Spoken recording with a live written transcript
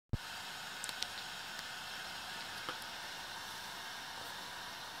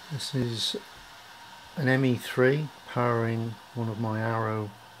This is an ME3 powering one of my Arrow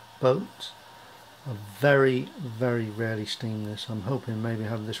boats. I very rarely steam this. I'm hoping maybe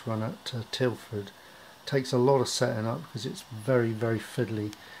have this run at Tilford. It takes a lot of setting up because it's very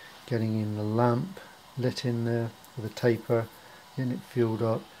fiddly, getting in the lamp lit in there with a taper, getting it fueled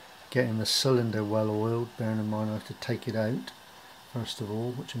up, getting the cylinder well oiled, bearing in mind I have to take it out first of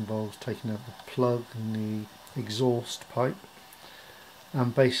all, which involves taking out the plug and the exhaust pipe,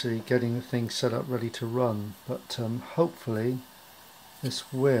 and basically getting the thing set up ready to run. But hopefully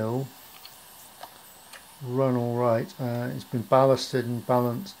this will run alright. It's been ballasted and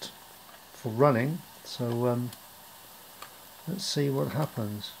balanced for running, so let's see what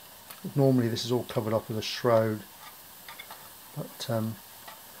happens. Normally this is all covered up with a shroud, but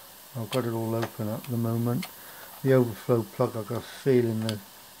I've got it all open at the moment. The overflow plug, I've got a feeling there's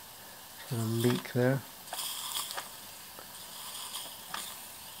a leak there.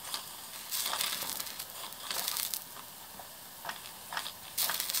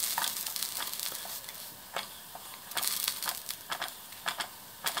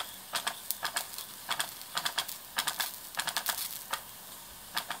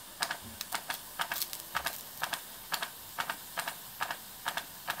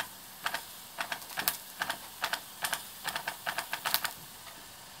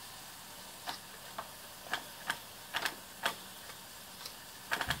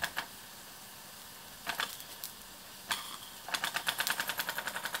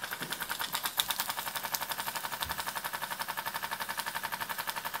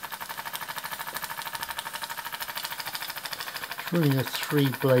 Running a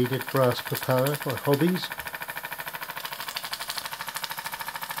 3-bladed brass propeller by Hobbies.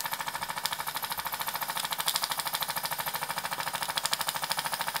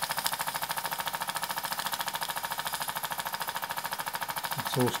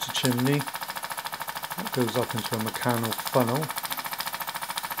 Exhaust to chimney. That goes up into a mechanical funnel.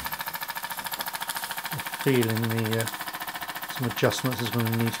 I'm feeling some adjustments is going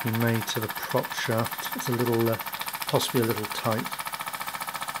to need to be made to the prop shaft. It's a little possibly a little tight.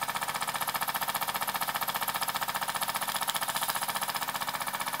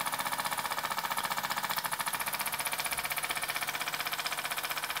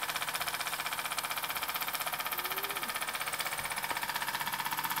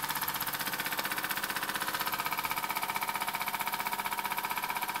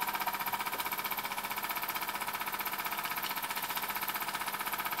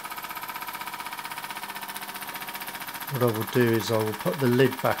 What I will do is I will put the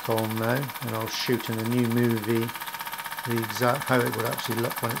lid back on now, and I'll shoot in a new movie the exact how it would actually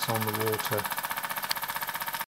look when it's on the water.